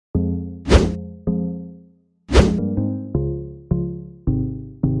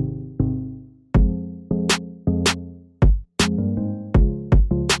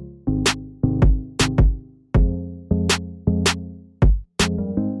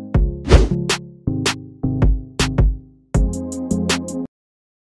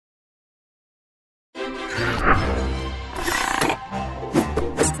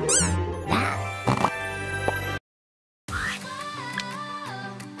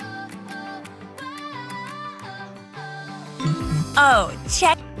Oh,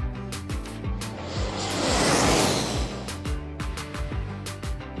 check.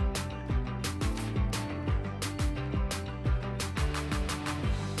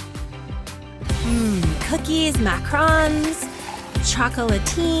 Cookies, macarons,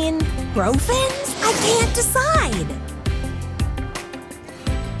 chocolatine, Grofins? I can't decide.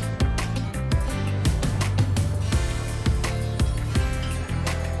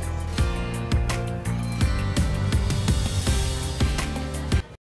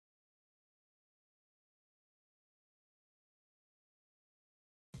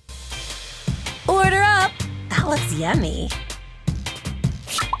 Order up! That looks yummy.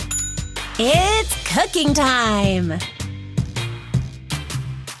 It's cooking time!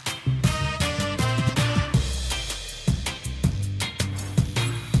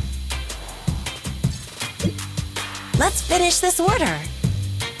 Let's finish this order.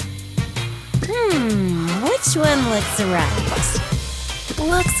 Which one looks right?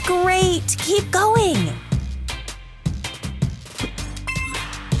 Looks great! Keep going!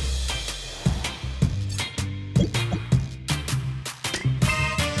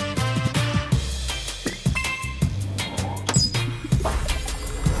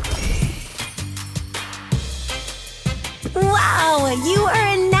 Wow, you are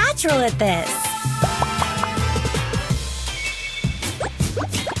a natural at this!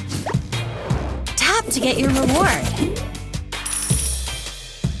 Tap to get your reward.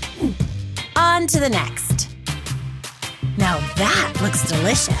 On to the next. Now that looks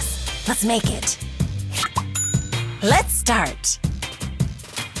delicious. Let's make it. Let's start.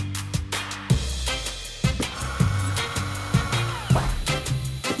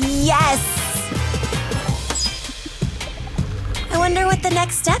 Yes! I wonder what the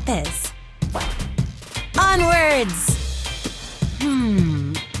next step is. Onwards!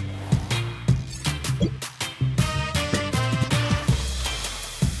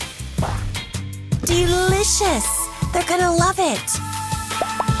 Delicious! They're gonna love it!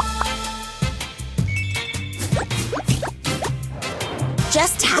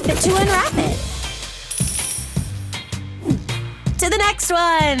 Just tap it to unwrap it. To the next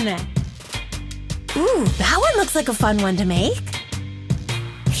one! Ooh, that one looks like a fun one to make.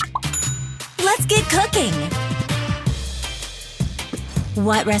 Let's get cooking!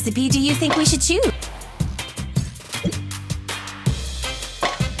 What recipe do you think we should choose?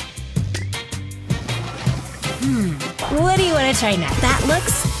 What do you want to try next? That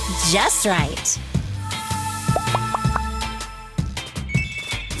looks just right.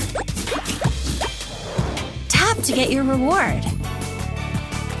 Tap to get your reward.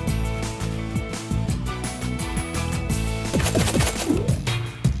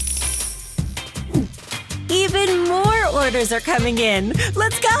 Even more orders are coming in.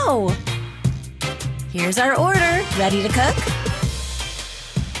 Let's go! Here's our order. Ready to cook?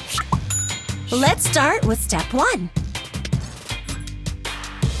 Let's start with step 1.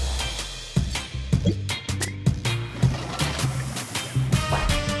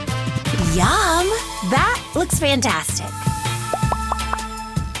 Yum! That looks fantastic.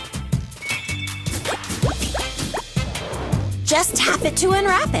 Just tap it to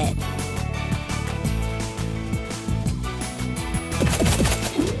unwrap it.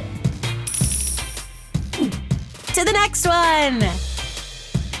 To the next one!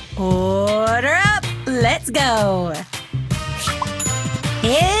 Order up! Let's go!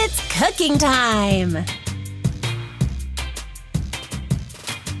 It's cooking time!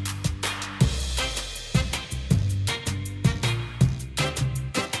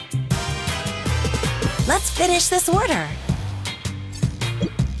 Let's finish this order.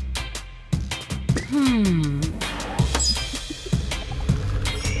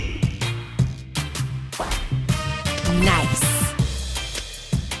 Nice.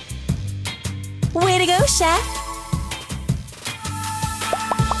 Way to go, chef.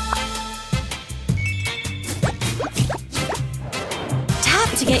 Tap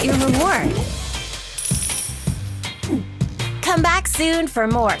to get your reward. Come back soon for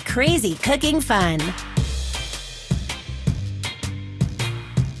more crazy cooking fun.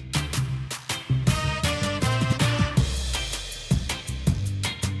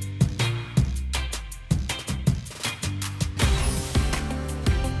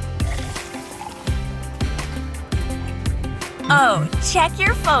 Oh, check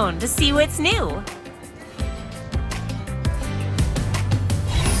your phone to see what's new.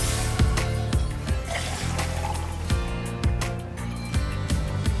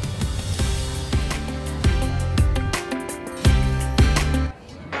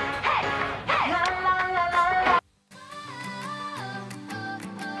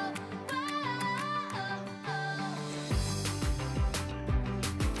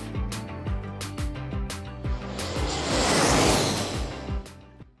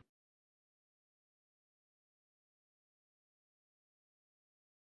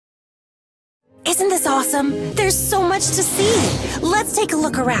 Isn't this awesome? There's so much to see. Let's take a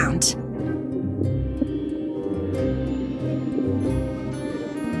look around.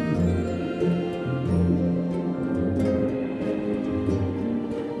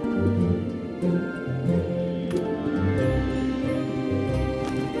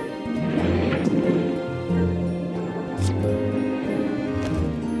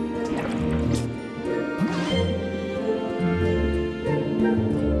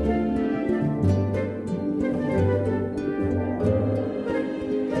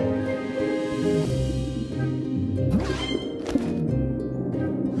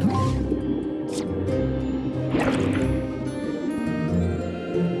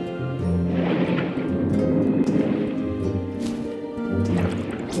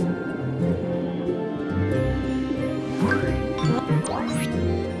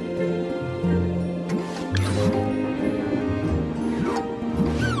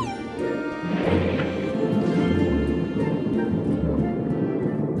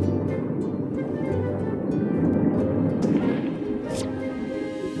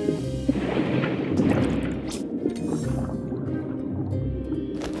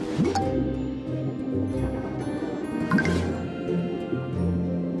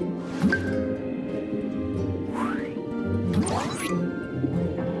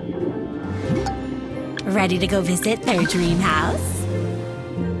 Ready to go visit their dream house?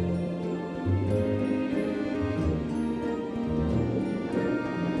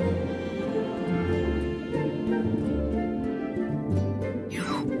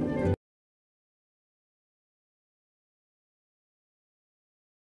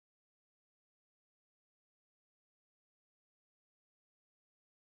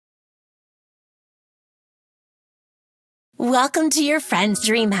 Welcome to your friend's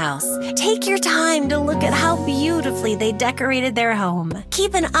dream house. Take your time to look at how beautifully they decorated their home.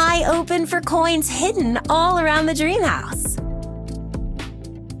 Keep an eye open for coins hidden all around the dream house.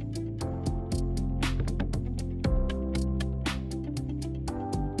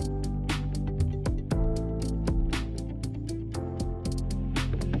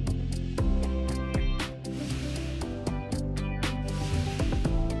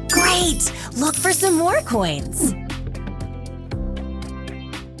 Great! Look for some more coins.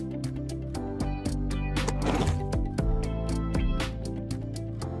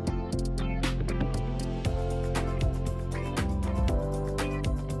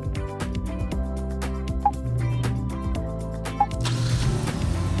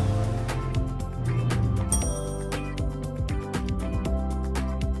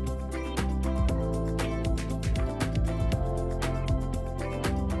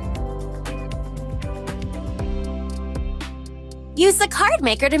 Use the card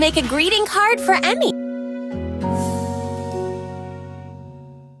maker to make a greeting card for Emmy.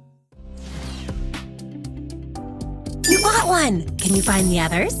 You got one! Can you find the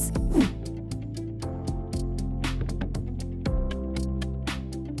others?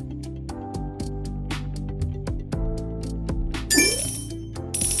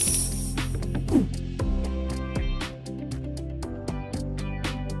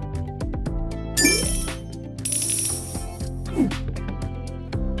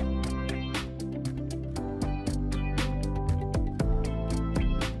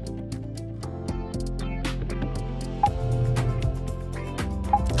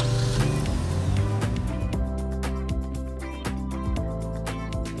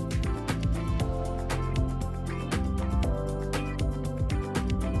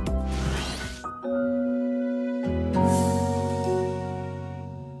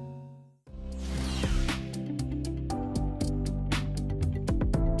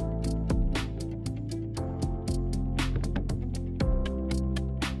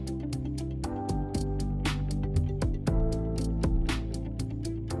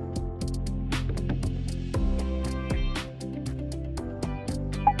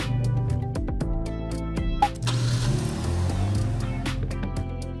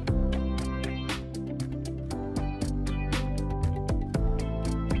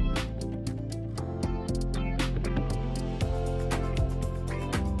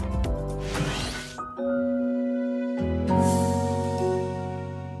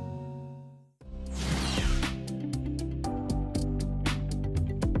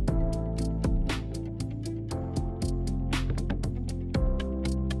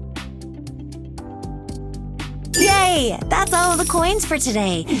 Yay! That's all of the coins for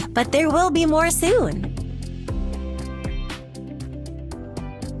today, but there will be more soon.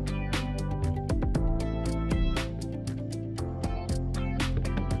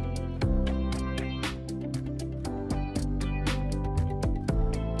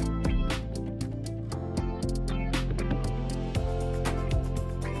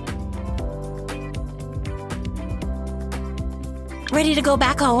 Ready to go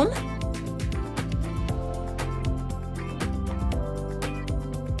back home?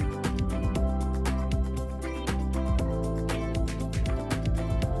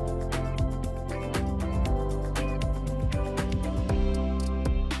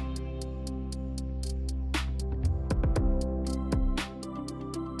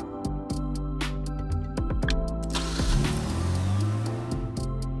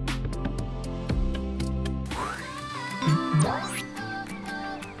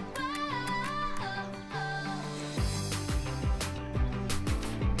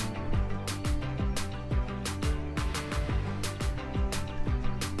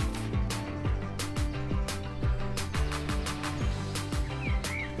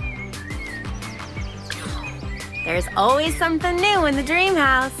 There's always something new in the dream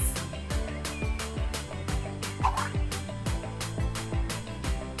house.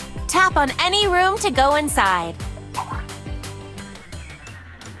 Tap on any room to go inside.